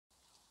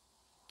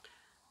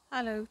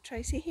Hello,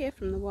 Tracy here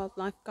from the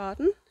Wildlife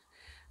Garden.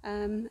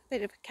 A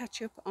bit of a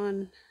catch up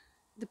on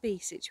the bee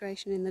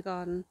situation in the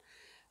garden.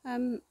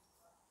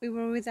 We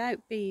were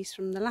without bees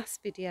from the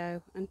last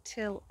video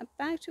until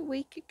about a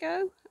week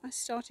ago. I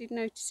started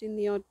noticing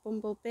the odd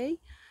bumblebee.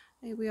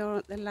 Here we are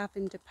at the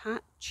lavender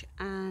patch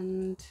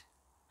and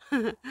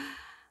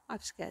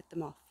I've scared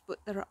them off, but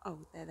there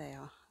they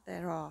are.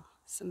 There are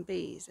some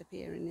bees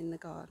appearing in the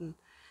garden.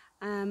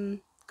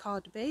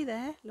 Carder bee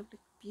there, lovely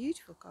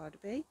beautiful carder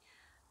bee.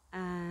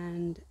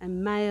 And a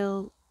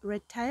male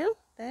red tail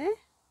there.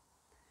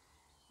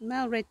 The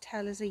male red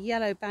tail has a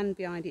yellow band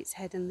behind its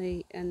head and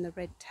the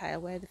red tail,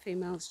 where the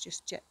female's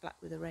just jet black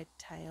with a red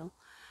tail.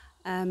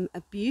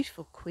 A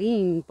beautiful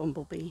queen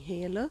bumblebee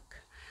here, look.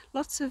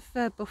 Lots of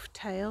buff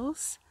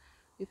tails.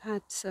 We've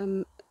had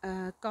some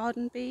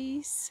garden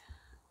bees,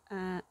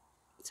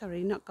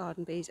 sorry, not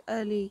garden bees,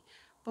 early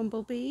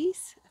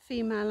bumblebees, a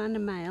female and a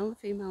male. The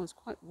female is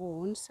quite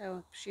worn, so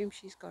I presume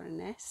she's got a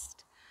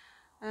nest.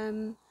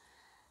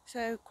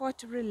 So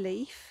quite a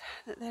relief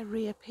that they're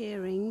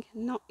reappearing,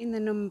 not in the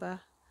number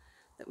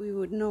that we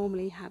would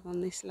normally have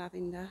on this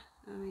lavender.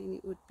 I mean,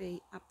 it would be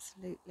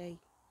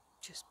absolutely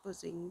just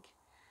buzzing.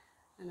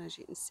 And as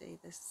you can see,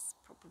 there's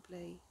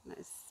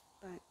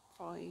about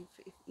 5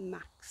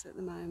 max at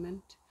the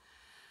moment.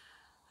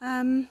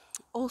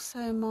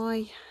 Also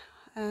my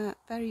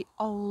very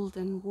old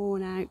and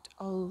worn out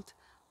old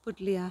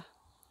buddleia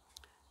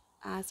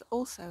has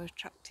also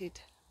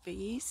attracted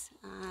bees.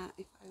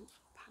 If I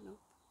pan up,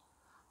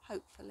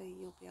 hopefully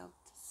you'll be able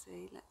to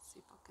see. Let's see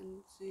if I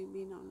can zoom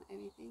in on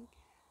anything.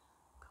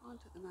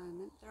 Can't at the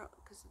moment,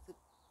 because of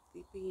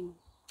the bean.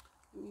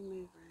 Let me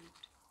move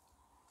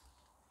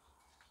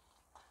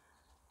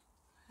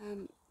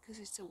around. Because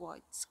it's a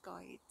white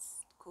sky,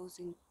 it's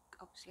causing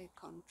obviously a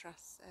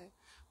contrast. So,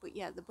 but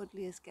yeah, the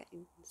buddleia's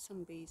getting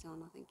some bees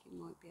on. I think you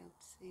might be able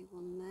to see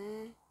one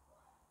there.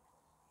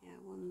 Yeah,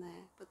 one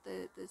there. But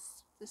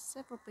there's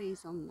several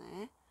bees on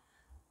there.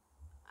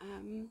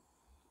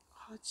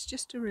 It's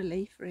just a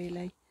relief,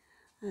 really.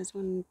 There's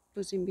one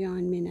buzzing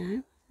behind me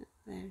now.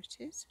 There it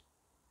is.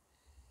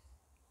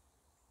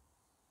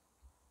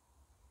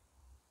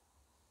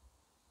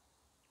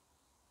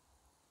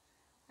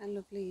 How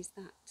lovely is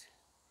that?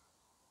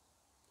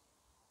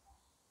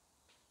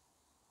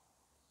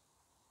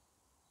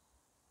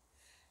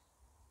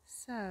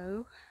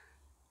 So,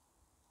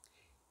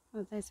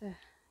 is that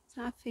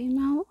a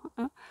female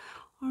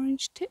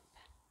orange tip?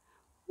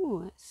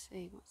 Oh, let's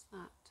see, what's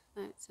that?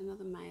 No, it's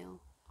another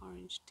male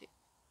orange tip.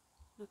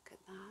 Look at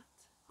that.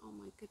 Oh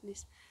my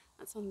goodness,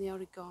 that's on the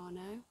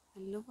oregano. I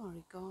love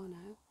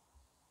oregano.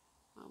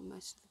 Well,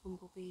 most of the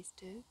bumblebees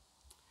do.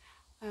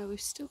 We've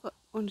still got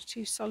 1 or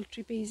 2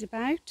 solitary bees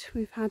about.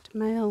 We've had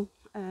male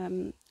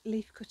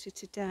leafcutter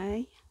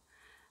today,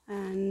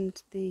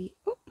 and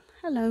oh,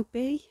 hello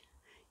bee.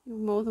 You're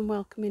more than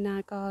welcome in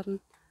our garden.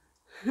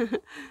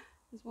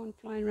 There's one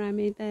flying around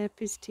me there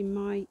visiting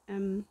my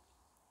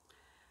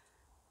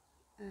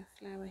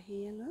flower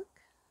here, look.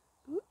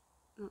 Ooh,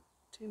 not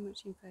too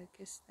much in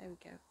focus, there we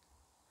go.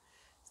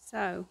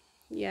 So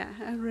yeah,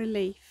 a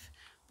relief,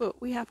 but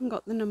we haven't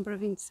got the number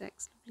of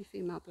insects. Lovely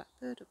female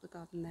blackbird up the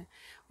garden there.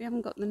 We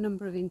haven't got the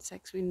number of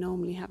insects we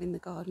normally have in the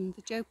garden.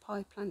 The Joe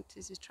Pye plant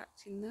is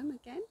attracting them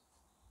again.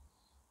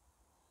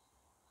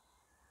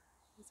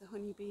 There's a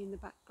honeybee in the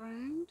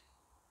background.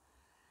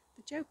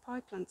 The Joe Pye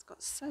plant's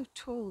got so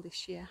tall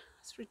this year,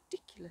 it's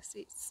ridiculous.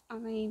 I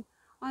mean,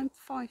 I'm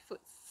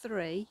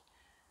 5'3",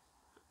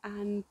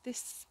 and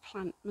this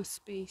plant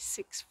must be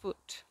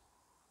 6'2"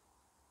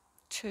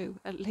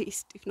 at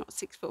least, if not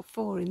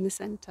 6'4" in the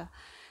centre.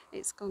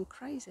 It's gone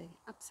crazy,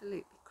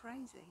 absolutely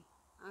crazy.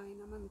 I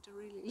mean, I'm having to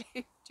really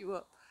lift you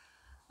up.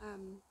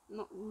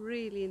 Not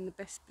really in the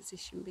best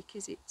position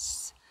because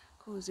it's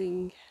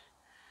causing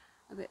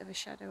a bit of a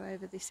shadow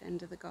over this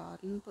end of the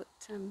garden, but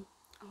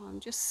I'm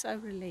just so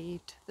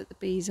relieved that the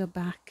bees are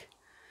back.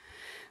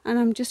 And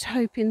I'm just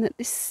hoping that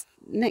this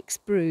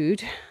next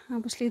brood,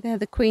 obviously they're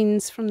the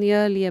queens from the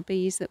earlier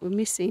bees that were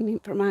missing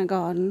from our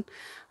garden.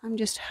 I'm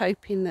just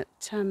hoping that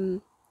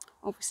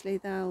obviously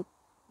they'll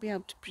be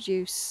able to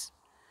produce,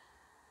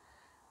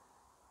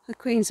 the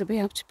queens will be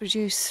able to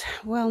produce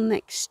well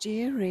next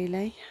year,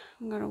 really.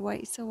 I'm going to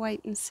wait, it's a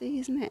wait and see,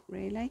 isn't it,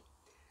 really?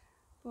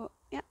 But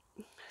yeah,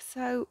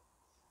 so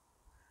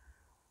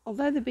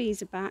although the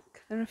bees are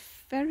back, there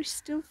are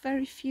still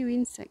very few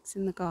insects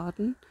in the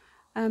garden.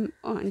 Oh,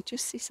 and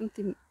just see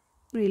something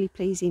really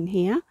pleasing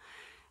here.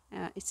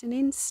 It's an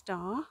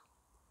instar.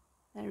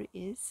 There it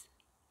is.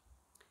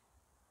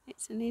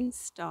 It's an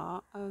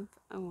instar of,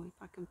 oh, if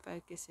I can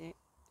focus it,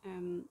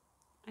 an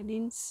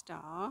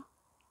instar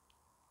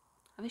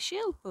of a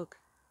shield bug.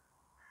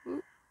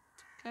 Ooh,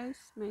 too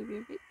close, maybe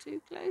a bit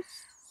too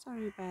close.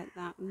 Sorry about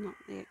that, I'm not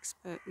the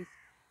expert with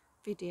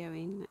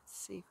videoing. Let's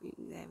see if we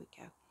can, there we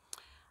go.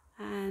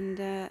 And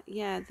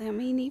yeah, I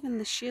mean, even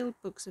the shield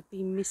bugs have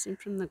been missing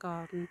from the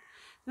garden.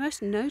 The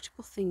most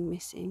notable thing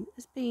missing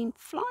has been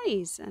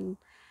flies, and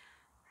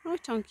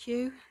right on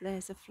cue,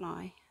 there's a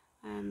fly.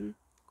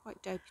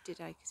 Quite dopey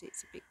today because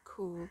it's a bit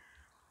cool.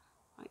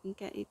 I can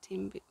get it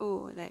in.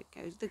 Oh, there it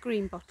goes, the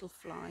green bottle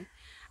fly.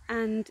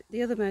 And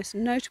the other most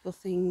notable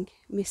thing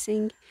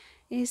missing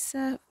is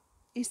the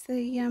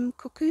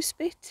cuckoo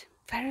spit.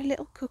 Very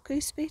little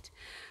cuckoo spit.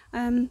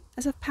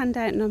 As I've panned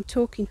out and I'm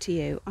talking to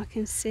you, I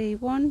can see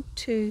 1,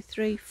 2,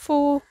 3,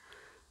 4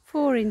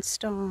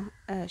 instar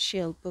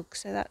shield bugs,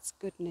 so that's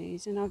good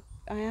news. And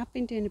I have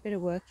been doing a bit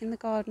of work in the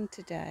garden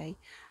today,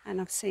 and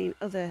I've seen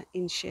other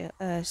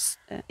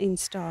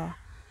instar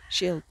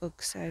shield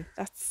bugs, so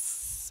that's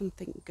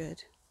something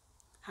good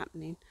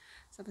happening.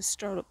 So have a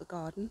stroll up the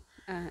garden.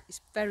 It's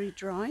very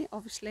dry,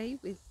 obviously,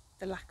 with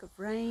the lack of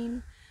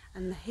rain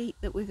and the heat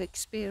that we've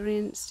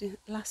experienced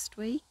last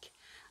week.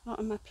 A lot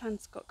of my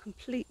plants got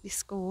completely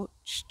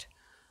scorched.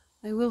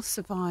 They will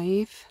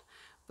survive,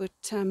 but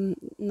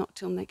not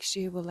till next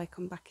year will they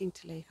come back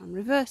into leaf. I'm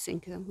reversing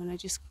because I'm going to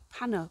just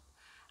pan up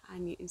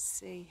and you can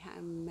see how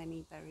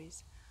many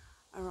berries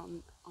are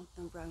on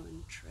the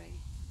rowan tree.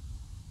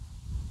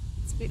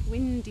 It's a bit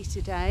windy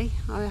today.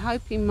 I'm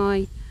hoping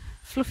my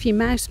fluffy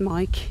mouse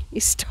mic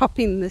is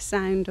stopping the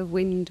sound of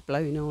wind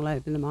blowing all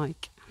over the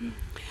mic.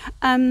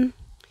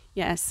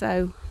 Yeah,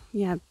 so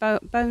yeah,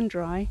 bone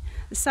dry.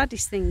 The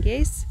saddest thing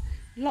is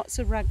lots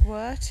of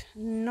ragwort,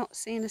 not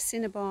seeing a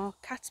cinnabar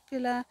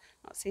caterpillar,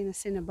 not seeing a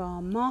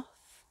cinnabar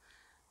moth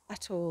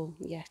at all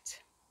yet.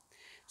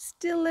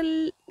 Still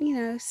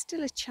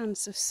still a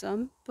chance of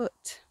some,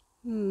 but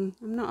I'm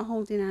not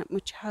holding out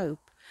much hope.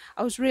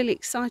 I was really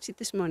excited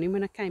this morning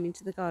when I came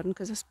into the garden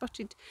because I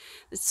spotted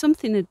that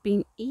something had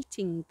been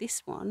eating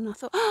this one. I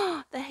thought,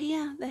 oh, they're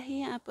here,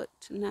 but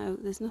no,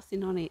 there's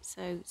nothing on it.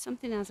 So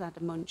something has had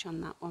a munch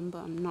on that one,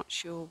 but I'm not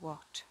sure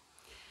what.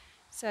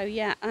 So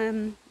yeah,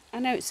 I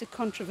know it's a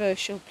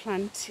controversial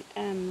plant,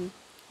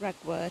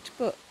 ragwort,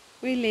 but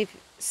we live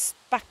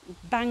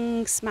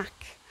bang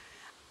smack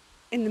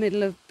in the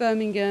middle of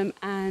Birmingham,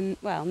 and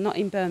well, not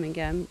in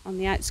Birmingham, on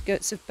the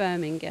outskirts of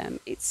Birmingham.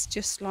 It's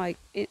just like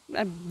an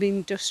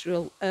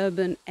industrial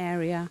urban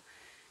area.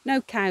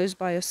 No cows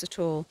by us at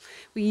all.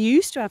 We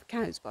used to have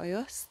cows by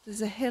us.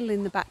 There's a hill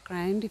in the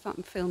background, if I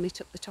can film it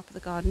up the top of the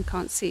garden,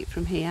 can't see it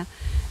from here,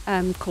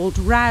 called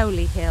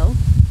Rowley Hill.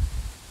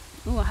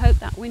 Oh, I hope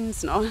that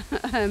wind's not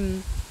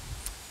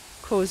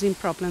causing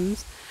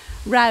problems.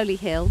 Rowley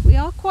Hill. We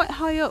are quite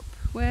high up.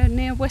 We're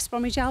near West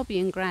Bromwich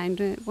Albion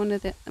ground.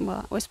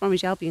 West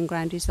Bromwich Albion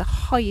ground is the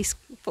highest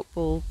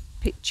football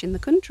pitch in the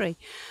country.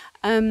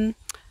 In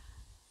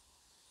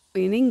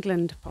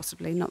England,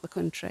 possibly, not the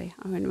country.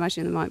 I would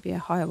imagine there might be a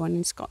higher one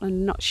in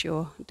Scotland. Not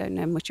sure. Don't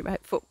know much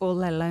about football,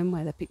 let alone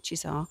where the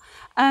pitches are.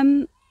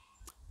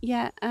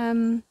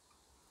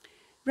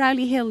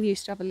 Rowley Hill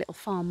used to have a little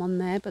farm on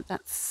there, but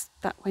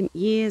that went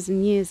years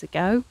and years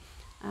ago.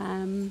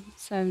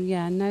 So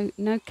yeah,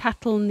 no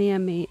cattle near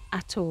me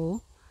at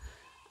all.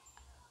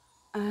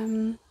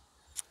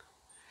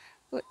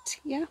 But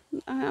yeah,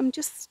 I'm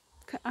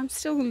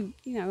still,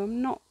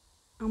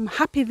 I'm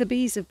happy the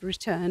bees have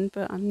returned,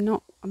 but I'm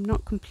not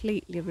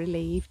completely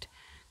relieved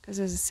because,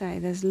 as I say,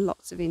 there's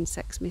lots of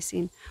insects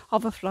missing,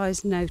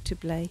 hoverflies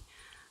notably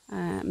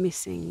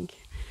missing.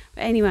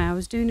 But anyway, I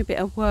was doing a bit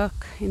of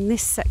work in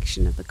this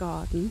section of the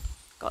garden.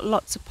 Got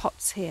lots of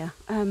pots here.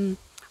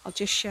 I'll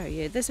just show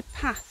you. There's a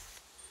path.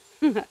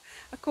 I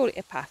call it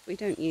a path, we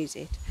don't use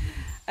it.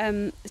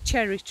 The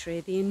cherry tree,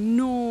 the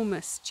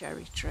enormous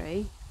cherry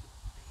tree.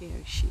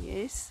 Here she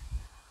is,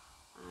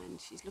 and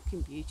she's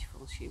looking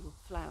beautiful. She will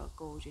flower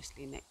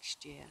gorgeously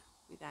next year,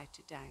 without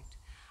a doubt.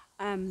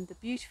 The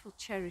beautiful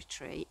cherry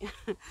tree,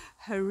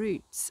 her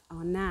roots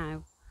are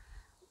now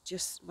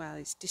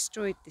it's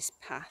destroyed this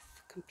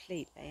path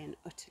completely and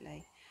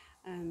utterly.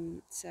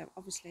 So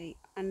obviously,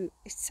 and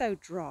it's so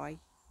dry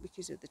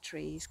because of the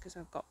trees, because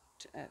I've got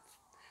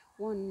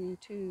 1,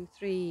 2,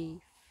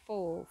 3,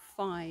 4,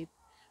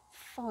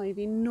 5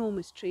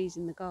 enormous trees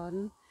in the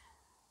garden.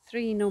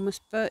 3 enormous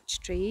birch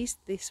trees,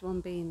 this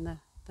one being the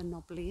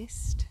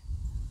knobbliest,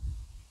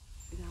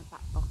 with our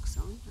back box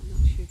on. I'm not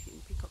sure if you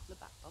can pick up the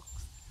back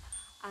box.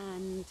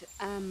 And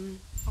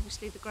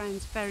obviously the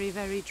ground's very,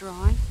 very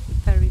dry,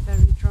 very,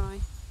 very dry.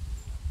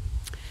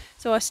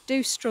 So I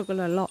do struggle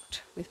a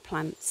lot with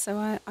plants, so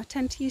I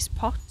tend to use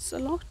pots a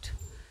lot.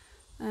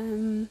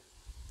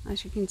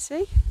 As you can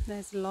see,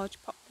 there's a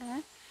large pot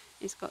there.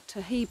 It's got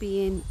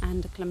Tahibin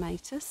and a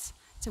clematis.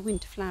 It's a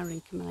winter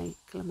flowering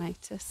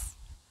clematis.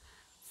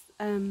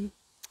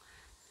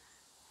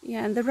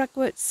 Yeah, and the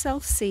ragwort's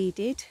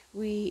self-seeded.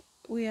 We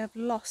have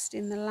lost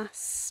in the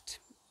last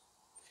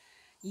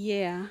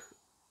year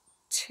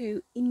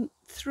 3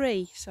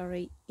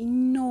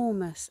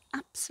 enormous,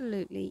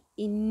 absolutely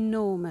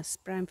enormous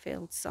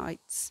brownfield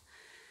sites.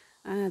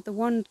 The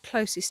one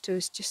closest to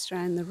us, just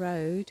around the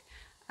road,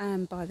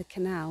 by the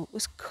canal,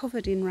 was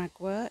covered in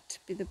ragwort,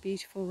 the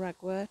beautiful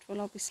ragwort. Well,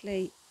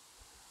 obviously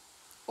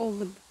all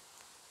the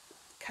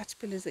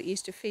caterpillars that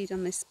used to feed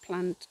on this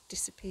plant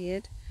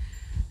disappeared.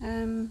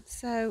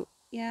 So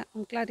yeah,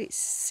 I'm glad it's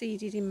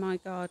seeded in my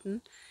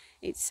garden.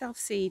 It's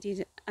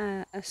self-seeded,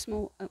 a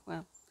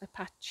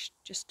patch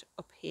just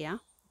up here.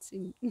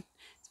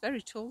 It's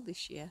very tall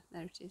this year.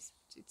 There it is.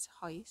 It's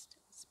highest.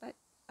 It's about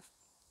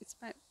It's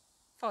about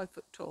 5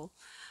 foot tall.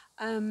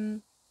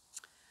 And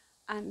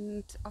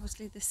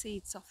obviously the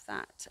seeds off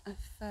that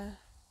have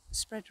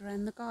spread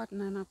around the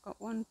garden, and I've got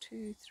 1,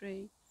 2,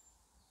 3,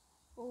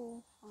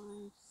 4,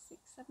 5,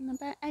 6, 7,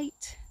 about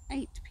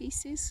eight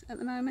pieces at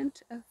the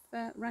moment of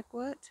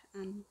ragwort,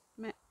 and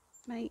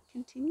may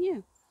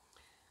continue.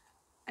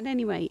 And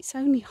anyway, it's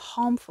only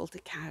harmful to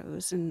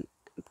cows and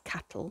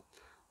cattle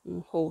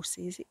or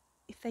horses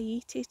if they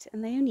eat it,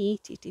 and they only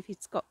eat it if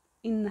it's got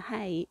in the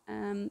hay,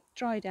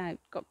 dried out,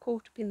 got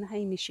caught up in the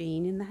hay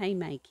machine, in the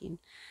haymaking,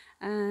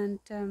 and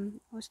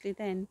obviously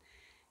then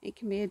it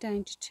can be a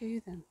danger to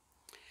them.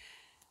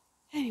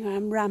 Anyway,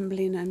 I'm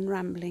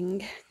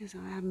rambling because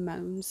I have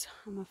moans,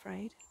 I'm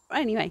afraid. But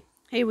anyway,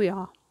 here we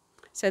are.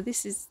 So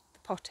this is the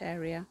pot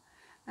area.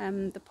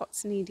 The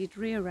pots needed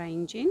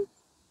rearranging.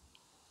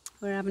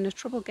 We're having a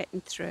trouble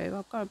getting through.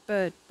 I've got a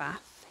bird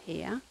bath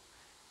here.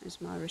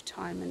 There's my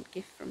retirement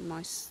gift from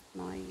my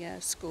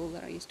school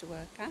that I used to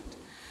work at.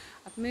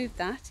 I've moved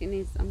that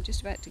in. I'm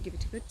just about to give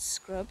it a good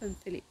scrub and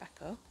fill it back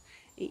up.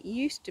 It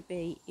used to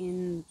be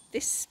in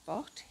this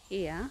spot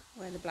here,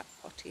 where the black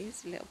pot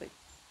is, a little bit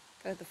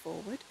further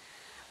forward.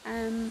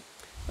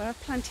 But I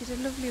planted a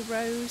lovely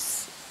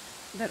rose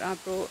that I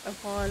brought a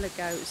while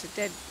ago. It was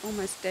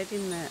almost dead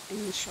in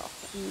the shop,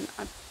 and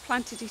I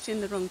planted it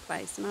in the wrong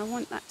place, and I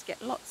want that to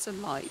get lots of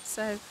light,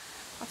 so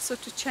I've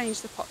sort of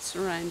changed the pots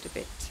around a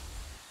bit.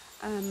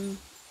 A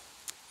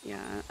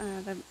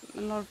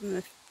lot of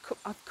them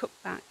I've cut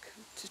back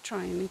to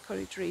try and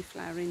encourage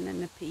reflowering, the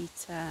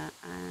Nepeta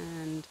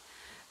and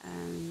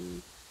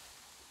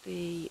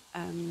the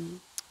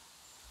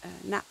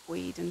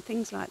knapweed and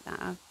things like that.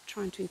 I'm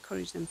trying to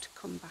encourage them to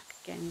come back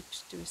again,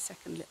 to do a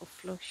second little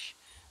flush.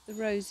 The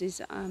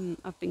roses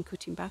I've been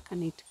cutting back. I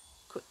need to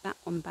cut that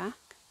one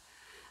back.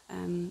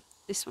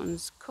 This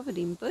one's covered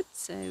in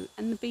buds,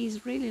 and the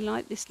bees really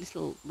like this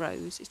little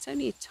rose. It's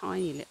only a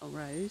tiny little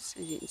rose,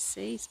 as you can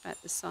see. It's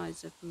about the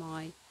size of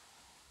my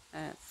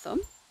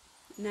thumb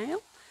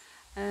nail,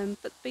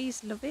 but the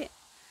bees love it.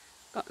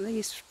 Got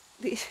these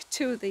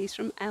 2 of these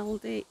from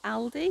Aldi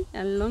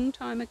a long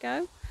time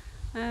ago.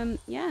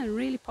 Yeah,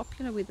 really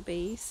popular with the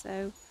bees,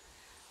 so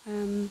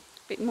a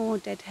bit more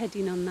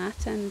deadheading on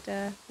that, and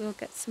we'll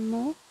get some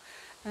more.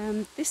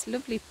 This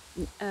lovely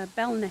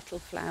bell nettle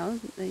flower,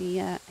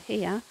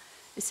 here,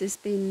 this has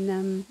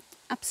been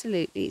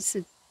absolutely, it's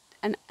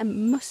a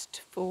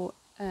must for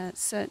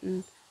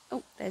certain,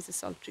 oh, there's a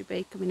solitary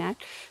bee coming out,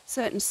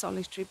 certain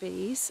solitary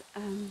bees.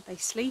 They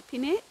sleep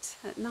in it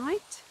at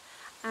night,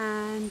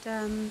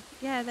 and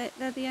yeah,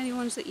 they're the only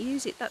ones that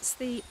use it. That's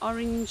the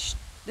orange,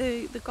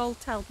 the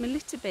gold-tailed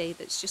Melita bee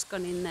that's just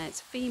gone in there.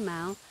 It's a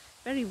female,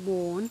 very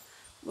worn,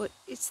 but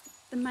it's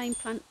the main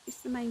plant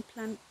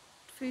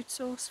food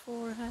source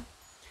for her.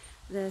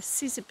 The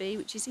scissor bee,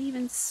 which is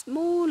even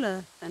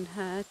smaller than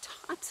her,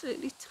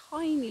 absolutely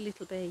tiny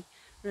little bee,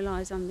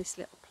 relies on this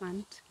little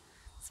plant.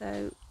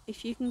 So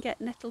if you can get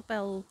nettle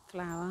bell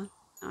flower,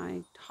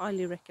 I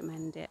highly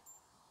recommend it.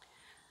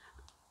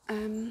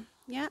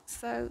 Yeah,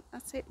 so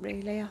that's it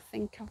really. I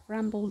think I've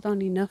rambled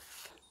on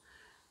enough.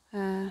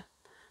 The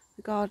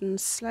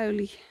garden's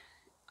slowly,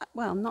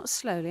 well, not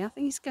slowly, I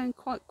think it's going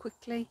quite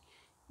quickly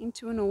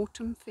into an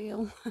autumn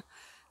feel.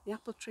 The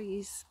apple tree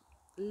is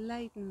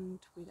laden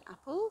with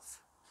apples.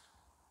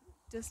 It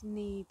does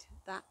need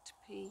that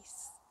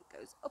piece. It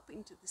goes up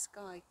into the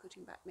sky,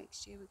 cutting back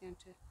next year. We're going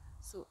to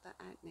sort that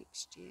out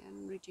next year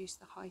and reduce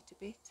the height a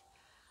bit.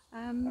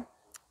 And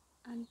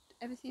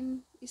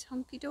everything is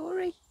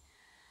hunky-dory.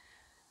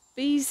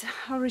 Bees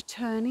are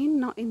returning,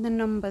 not in the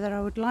number that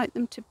I would like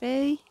them to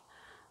be.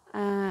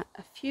 A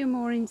few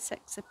more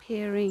insects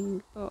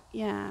appearing, but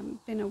yeah,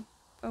 been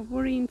a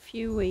worrying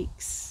few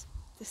weeks,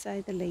 to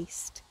say the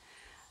least.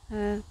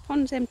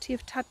 Pond's empty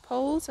of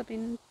tadpoles. I've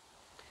been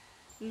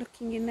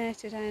looking in there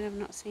today and I've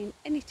not seen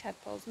any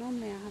tadpoles.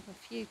 Normally I have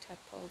a few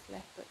tadpoles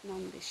left, but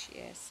none this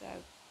year, so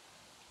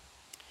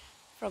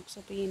frogs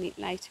will be in it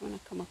later when I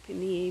come up in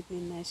the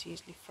evening. There's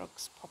usually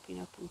frogs popping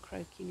up and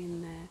croaking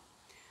in there.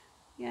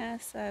 Yeah,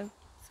 so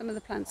some of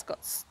the plants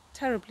got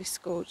terribly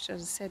scorched,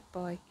 as I said,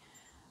 by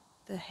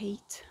the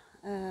heat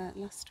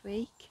last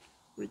week.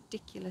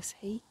 Ridiculous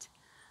heat.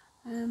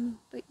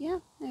 But yeah,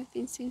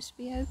 everything seems to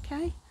be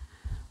okay.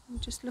 I'm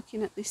just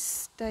looking at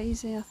this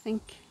daisy. I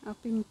think I've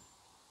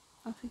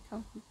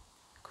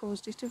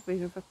caused it a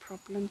bit of a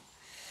problem.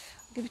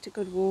 I'll give it a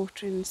good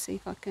watering and see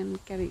if I can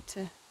get it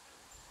to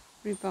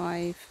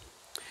revive.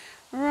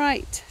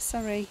 Right,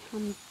 sorry,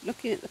 I'm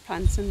looking at the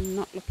plants and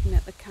not looking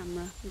at the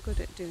camera. I'm good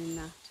at doing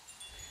that.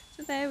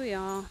 So there we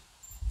are,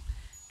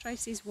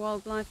 Tracy's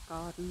wildlife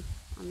garden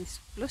on this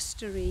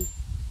blustery,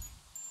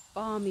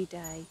 balmy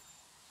day,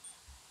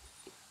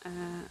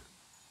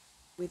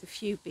 with a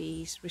few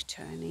bees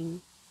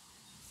returning.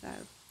 So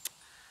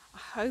I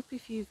hope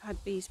if you've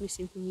had bees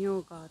missing from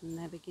your garden,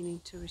 they're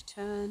beginning to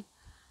return.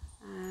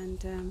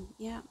 And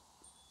yeah,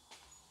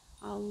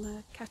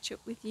 I'll catch up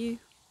with you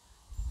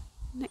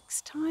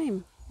next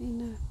time,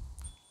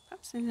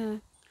 perhaps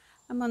in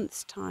a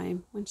month's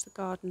time, once the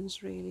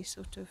garden's really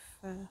sort of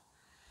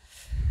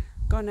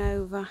gone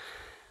over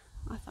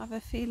I have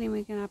a feeling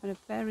we're going to have a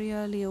very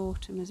early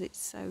autumn as it's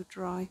so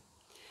dry.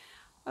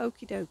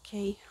 Okie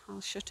dokie,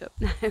 I'll shut up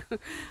now.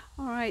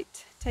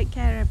 Alright, take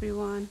care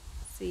everyone.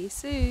 See you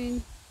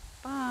soon.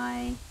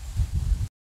 Bye.